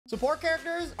Support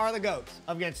characters are the GOATs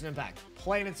of Genshin Impact,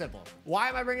 plain and simple. Why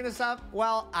am I bringing this up?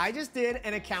 Well, I just did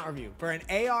an account review for an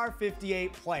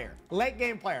AR-58 player, late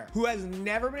game player, who has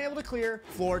never been able to clear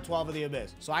floor 12 of the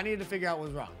Abyss. So I needed to figure out what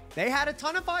was wrong. They had a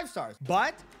ton of 5 stars,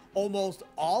 but almost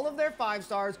all of their 5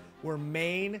 stars were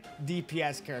main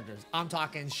DPS characters. I'm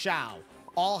talking Xiao,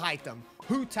 all hyped them.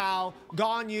 Hu Tao,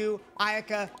 Ganyu,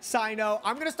 Ayaka, Sino.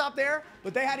 I'm gonna stop there,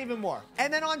 but they had even more.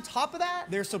 And then on top of that,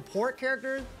 their support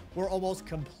characters were almost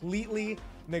completely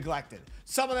neglected.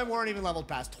 Some of them weren't even leveled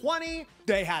past 20.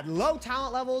 They had low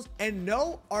talent levels and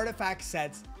no artifact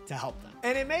sets to help them.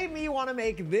 And it made me want to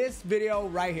make this video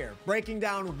right here, breaking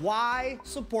down why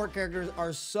support characters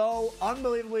are so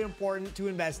unbelievably important to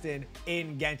invest in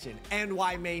Genshin, and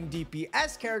why main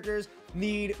DPS characters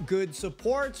need good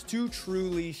supports to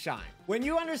truly shine. When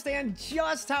you understand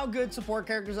just how good support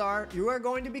characters are, you are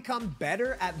going to become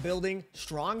better at building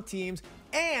strong teams,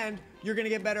 and you're going to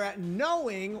get better at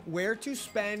knowing where to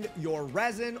spend your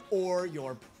resin or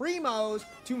your primos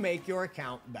to make your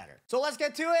account better. So let's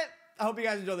get to it. I hope you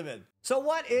guys enjoy the vid. So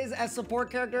what is a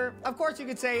support character? Of course, you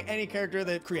could say any character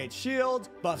that creates shields,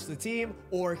 buffs the team,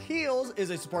 or heals is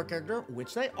a support character,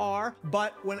 which they are.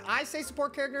 But when I say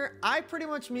support character, I pretty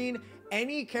much mean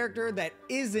any character that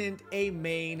isn't a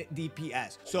main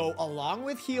DPS. So along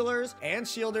with healers and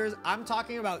shielders, I'm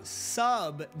talking about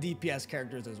sub DPS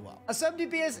characters as well. A sub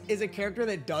DPS is a character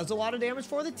that does a lot of damage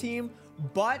for the team,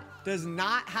 but does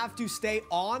not have to stay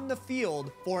on the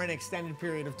field for an extended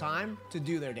period of time to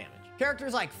do their damage.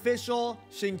 Characters like Fischl,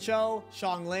 Xingqiu,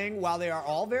 Xiangling, while they are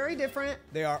all very different,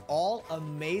 they are all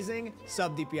amazing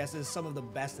sub DPSs, some of the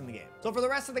best in the game. So for the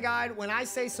rest of the guide, when I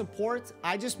say support,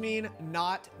 I just mean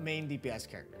not main DPS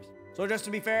characters. So just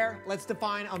to be fair, let's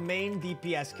define a main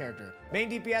DPS character. Main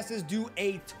DPSs do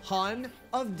a ton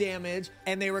of damage,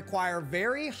 and they require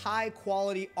very high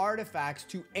quality artifacts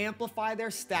to amplify their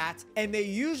stats, and they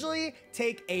usually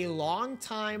take a long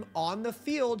time on the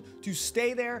field to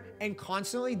stay there and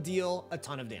constantly deal a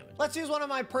ton of damage. Let's use one of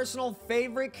my personal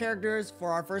favorite characters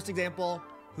for our first example,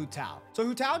 Hu Tao. So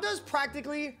Hu Tao does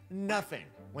practically nothing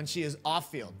when she is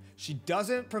off field. She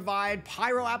doesn't provide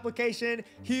pyro application,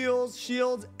 heals,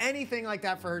 shields, anything like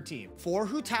that for her team. For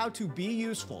Hu Tao to be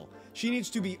useful, she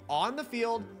needs to be on the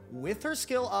field with her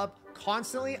skill up,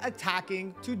 constantly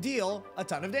attacking to deal a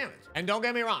ton of damage. And don't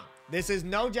get me wrong, this is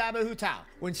no jab at Hu Tao.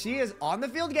 When she is on the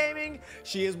field gaming,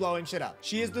 she is blowing shit up.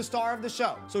 She is the star of the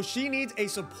show. So she needs a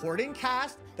supporting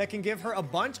cast that can give her a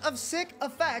bunch of sick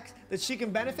effects that she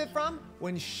can benefit from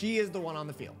when she is the one on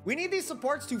the field. We need these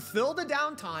supports to fill the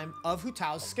downtime of Hu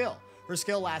Tao's skill. Her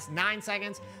skill lasts 9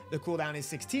 seconds, the cooldown is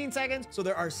 16 seconds, so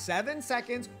there are 7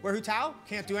 seconds where Hu Tao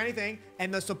can't do anything,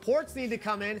 and the supports need to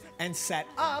come in and set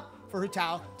up for Hu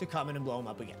Tao to come in and blow him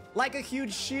up again. Like a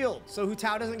huge shield, so Hu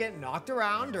Tao doesn't get knocked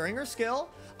around during her skill,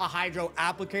 a hydro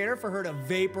applicator for her to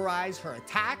vaporize her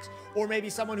attacks, or maybe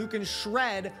someone who can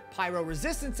shred pyro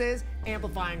resistances,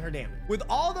 amplifying her damage. With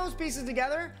all those pieces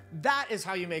together, that is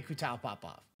how you make Hu Tao pop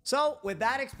off. So with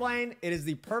that explained, it is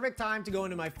the perfect time to go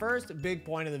into my first big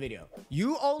point of the video.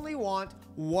 You only want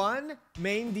one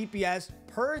main DPS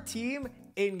per team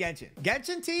in Genshin.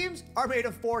 Genshin teams are made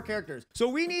of 4 characters, so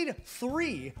we need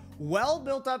 3 well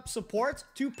built up supports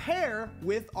to pair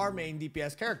with our main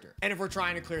DPS character. And if we're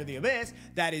trying to clear the Abyss,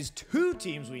 that is 2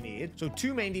 teams we need, so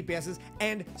 2 main DPSs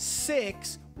and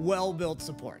 6 well-built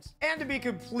supports. And to be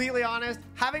completely honest,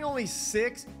 having only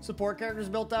 6 support characters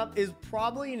built up is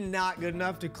probably not good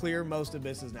enough to clear most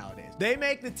abysses nowadays. They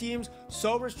make the teams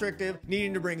so restrictive,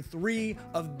 needing to bring 3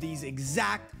 of these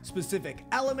exact specific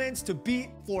elements to beat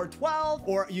floor 12,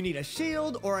 or you need a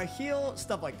shield or a heal,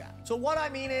 stuff like that. So what I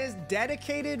mean is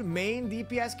dedicated main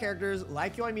DPS characters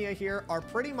like Yoimiya here are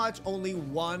pretty much only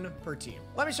 1 per team.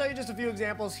 Let me show you just a few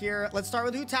examples here. Let's start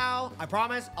with Hu Tao. I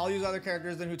promise I'll use other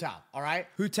characters than Hu Tao, all right?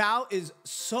 Hu Tao is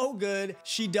so good.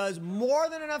 She does more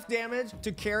than enough damage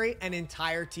to carry an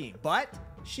entire team, but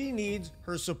she needs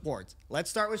her supports. Let's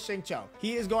start with Xingqiu.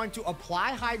 He is going to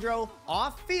apply Hydro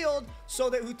off field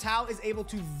so that Hu Tao is able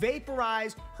to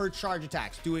vaporize her charge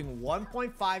attacks, doing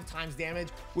 1.5 times damage,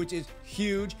 which is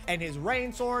huge. And his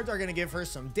rain swords are going to give her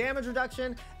some damage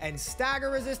reduction, and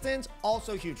stagger resistance,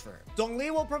 also huge for her.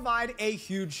 Zhongli will provide a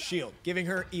huge shield, giving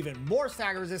her even more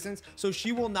stagger resistance, so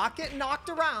she will not get knocked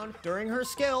around during her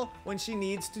skill when she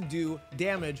needs to do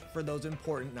damage for those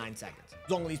important 9 seconds.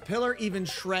 Zhongli's pillar even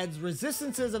shreds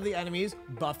resistances of the enemies,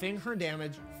 buffing her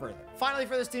damage further. Finally,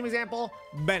 for this team example,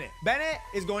 Bennett. Bennett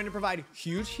is going to provide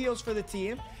huge heals for the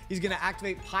team. He's going to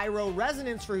activate Pyro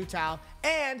Resonance for Hu Tao,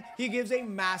 and he gives a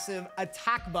massive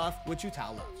attack buff, which Hu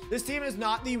Tao loves. This team is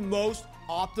not the most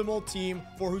optimal team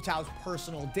for Hu Tao's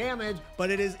personal damage, but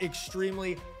it is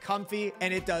extremely comfy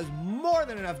and it does more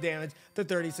than enough damage to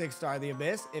 36 star the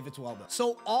Abyss if it's well built.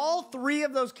 So all three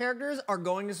of those characters are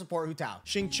going to support Hu Tao.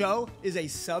 Xingqiu is a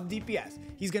sub DPS.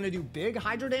 He's going to do big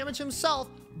hydro damage himself,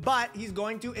 but he's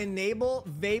going to enable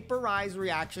vaporize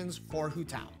reactions for Hu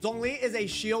Tao. Zhongli is a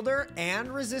shielder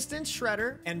and resistance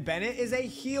shredder, and Bennett is a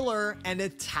healer and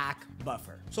attack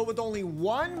buffer. So with only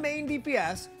one main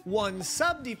DPS, one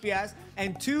sub DPS,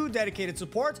 and two dedicated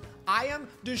supports, I am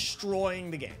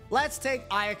destroying the game. Let's take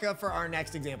Ayaka for our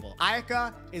next example.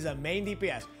 Ayaka is a main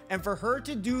DPS, and for her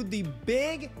to do the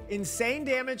big, insane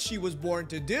damage she was born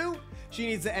to do, she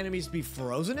needs the enemies to be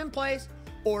frozen in place,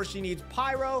 or she needs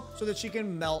pyro so that she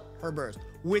can melt her burst,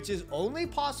 which is only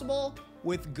possible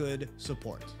with good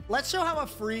support. Let's show how a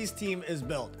freeze team is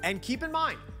built. And keep in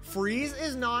mind, freeze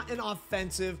is not an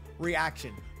offensive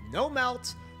reaction. No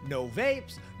melts, no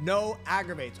vapes, no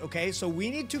aggravates, okay? So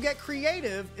we need to get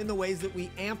creative in the ways that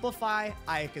we amplify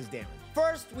Ayaka's damage.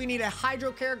 First, we need a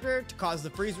hydro character to cause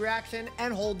the freeze reaction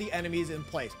and hold the enemies in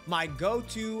place. My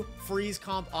go-to freeze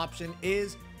comp option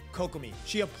is Kokomi.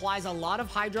 She applies a lot of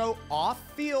hydro off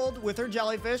field with her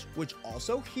jellyfish, which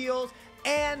also heals,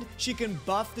 and she can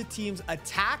buff the team's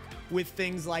attack with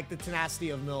things like the Tenacity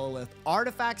of Millilith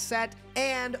artifact set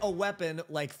and a weapon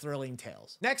like Thrilling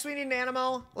Tales. Next, we need an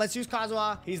Anemo. Let's use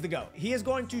Kazuha. He's the GOAT. He is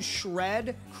going to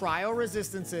shred cryo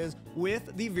resistances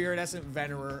with the Viridescent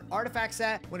Venerer artifact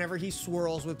set whenever he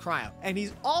swirls with cryo. And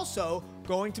he's also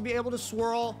going to be able to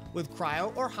swirl with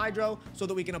cryo or hydro so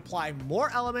that we can apply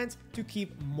more elements to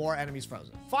keep more enemies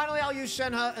frozen. Finally, I'll use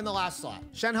Shenhe in the last slot.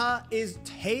 Shenhe is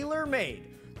tailor-made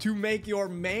to make your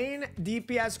main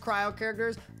DPS cryo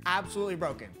characters absolutely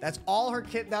broken. That's all her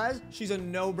kit does. She's a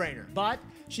no-brainer. But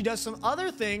she does some other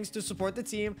things to support the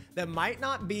team that might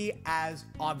not be as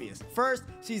obvious. First,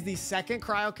 she's the second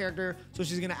cryo character, so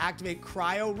she's gonna activate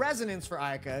cryo resonance for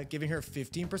Ayaka, giving her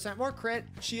 15% more crit.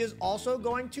 She is also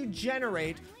going to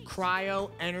generate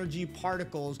cryo energy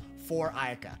particles for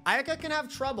Ayaka. Ayaka can have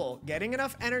trouble getting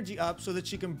enough energy up so that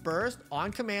she can burst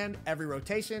on command every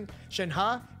rotation.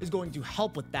 Shenhe is going to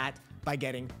help with that by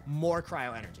getting more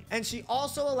cryo energy. And she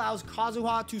also allows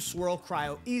Kazuha to swirl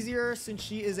cryo easier since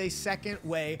she is a second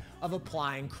way of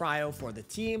applying cryo for the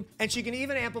team. And she can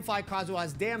even amplify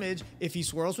Kazuha's damage if he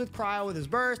swirls with cryo with his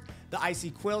burst. The icy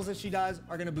quills that she does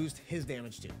are gonna boost his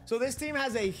damage too. So this team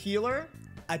has a healer,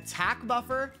 attack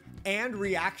buffer, and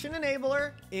reaction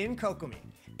enabler in Kokomi.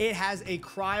 It has a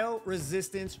cryo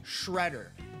resistance shredder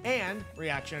and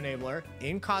reaction enabler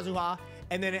in Kazuha,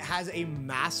 and then it has a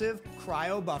massive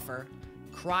cryo buffer,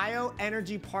 cryo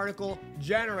energy particle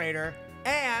generator,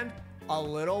 and a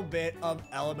little bit of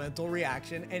elemental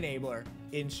reaction enabler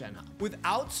in Shenhe.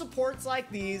 Without supports like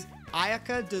these,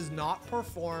 Ayaka does not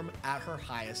perform at her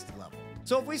highest level.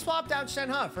 So if we swapped out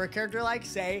Shenhe for a character like,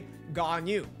 say,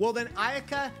 Ganyu, well then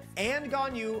Ayaka and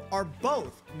Ganyu are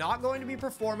both not going to be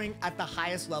performing at the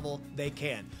highest level they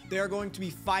can. They are going to be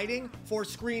fighting for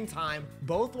screen time,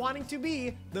 both wanting to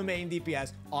be the main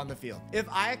DPS on the field. If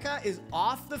Ayaka is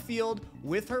off the field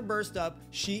with her burst up,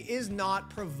 she is not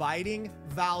providing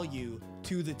value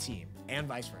to the team, and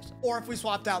vice versa. Or if we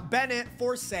swapped out Bennett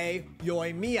for, say,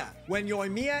 Yoimiya. When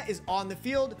Yoimiya is on the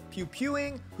field,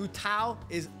 pew-pewing, Hu Tao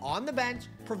is on the bench,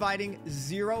 providing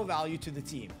zero value to the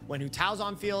team. When Hu Tao's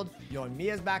on field,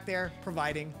 Yoimiya's back there,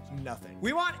 providing nothing.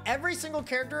 We want every single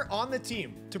character on the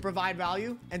team to provide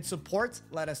value, and supports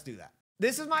let us do that.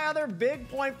 This is my other big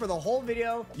point for the whole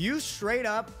video. You straight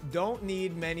up don't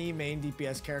need many main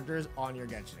DPS characters on your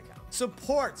Genshin account.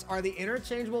 Supports are the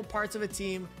interchangeable parts of a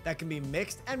team that can be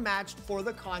mixed and matched for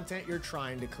the content you're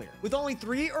trying to clear. With only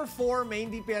 3 or 4 main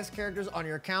DPS characters on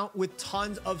your account with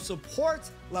tons of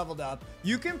supports leveled up,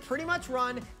 you can pretty much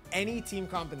run any team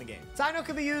comp in the game. Cyno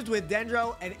can be used with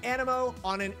Dendro and Anemo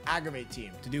on an aggravate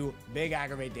team to do big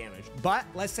aggravate damage. But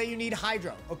let's say you need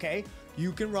Hydro, okay?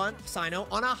 You can run Cyno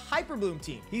on a Hyper Bloom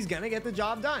team. He's gonna get the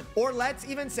job done. Or let's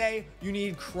even say you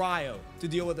need Cryo to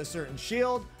deal with a certain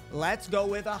shield. Let's go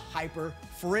with a Hyper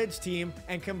Fridge team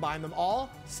and combine them all.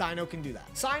 Cyno can do that.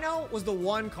 Cyno was the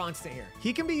one constant here.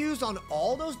 He can be used on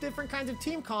all those different kinds of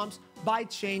team comps by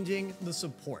changing the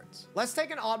supports. Let's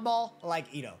take an oddball like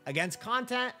Ito. Against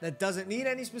content that doesn't need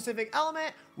any specific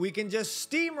element, we can just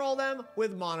steamroll them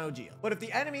with Mono Geo. But if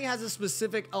the enemy has a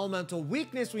specific elemental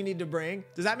weakness we need to bring,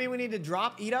 does that mean we need to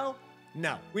drop Ito?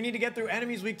 No. We need to get through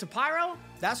enemies weak to Pyro?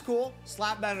 That's cool.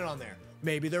 Slap Bennett on there.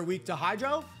 Maybe they're weak to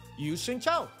Hydro? Use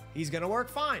Xingqiu. He's gonna work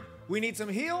fine. We need some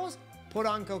heals? Put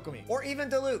on Kokomi. Or even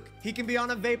Diluc. He can be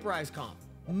on a Vaporize comp.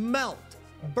 Melt.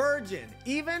 Burgeon,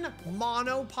 even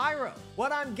Mono Pyro.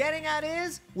 What I'm getting at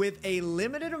is, with a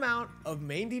limited amount of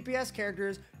main DPS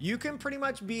characters, you can pretty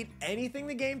much beat anything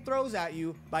the game throws at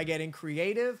you by getting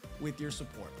creative with your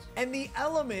supports. And the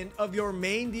element of your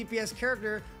main DPS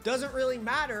character doesn't really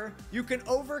matter. You can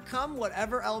overcome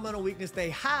whatever elemental weakness they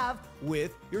have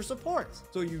with your supports.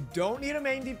 So you don't need a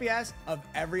main DPS of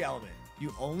every element.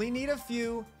 You only need a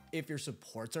few if your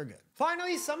supports are good.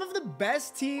 Finally, some of the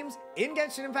best teams in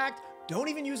Genshin Impact don't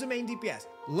even use a main DPS.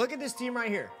 Look at this team right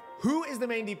here. Who is the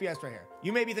main DPS right here?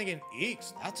 You may be thinking,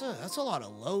 Eakes, that's a lot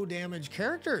of low damage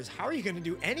characters. How are you gonna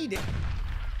do any damage?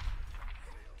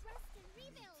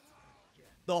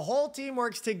 The whole team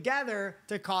works together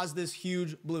to cause this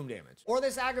huge bloom damage. Or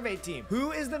this aggravate team.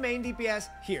 Who is the main DPS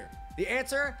here? The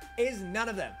answer is none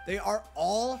of them. They are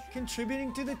all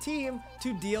contributing to the team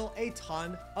to deal a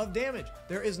ton of damage.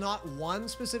 There is not one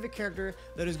specific character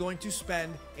that is going to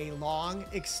spend a long,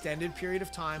 extended period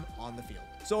of time on the field.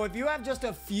 So if you have just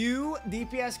a few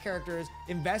DPS characters,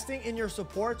 investing in your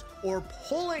supports or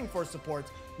pulling for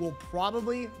supports will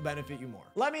probably benefit you more.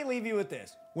 Let me leave you with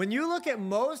this. When you look at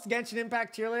most Genshin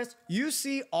Impact tier lists, you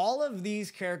see all of these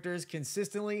characters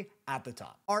consistently at the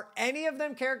top. Are any of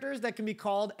them characters that can be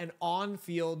called an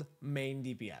on-field main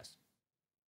DPS?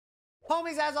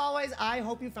 Homies, as always, I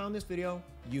hope you found this video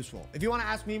useful. If you want to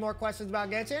ask me more questions about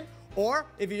Genshin, or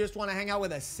if you just want to hang out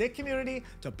with a sick community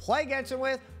to play Genshin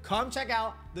with, come check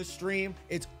out the stream.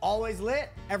 It's always lit.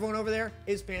 Everyone over there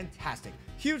is fantastic.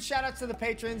 Huge shout outs to the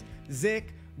patrons,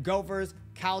 Zik, Gophers,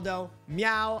 Caldo,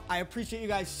 Meow. I appreciate you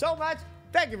guys so much.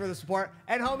 Thank you for the support.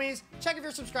 And homies, check if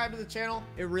you're subscribed to the channel.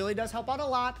 It really does help out a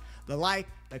lot. The like,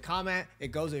 the comment, it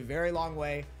goes a very long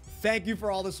way. Thank you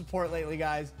for all the support lately,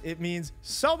 guys. It means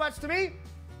so much to me.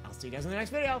 I'll see you guys in the next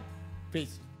video.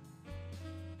 Peace.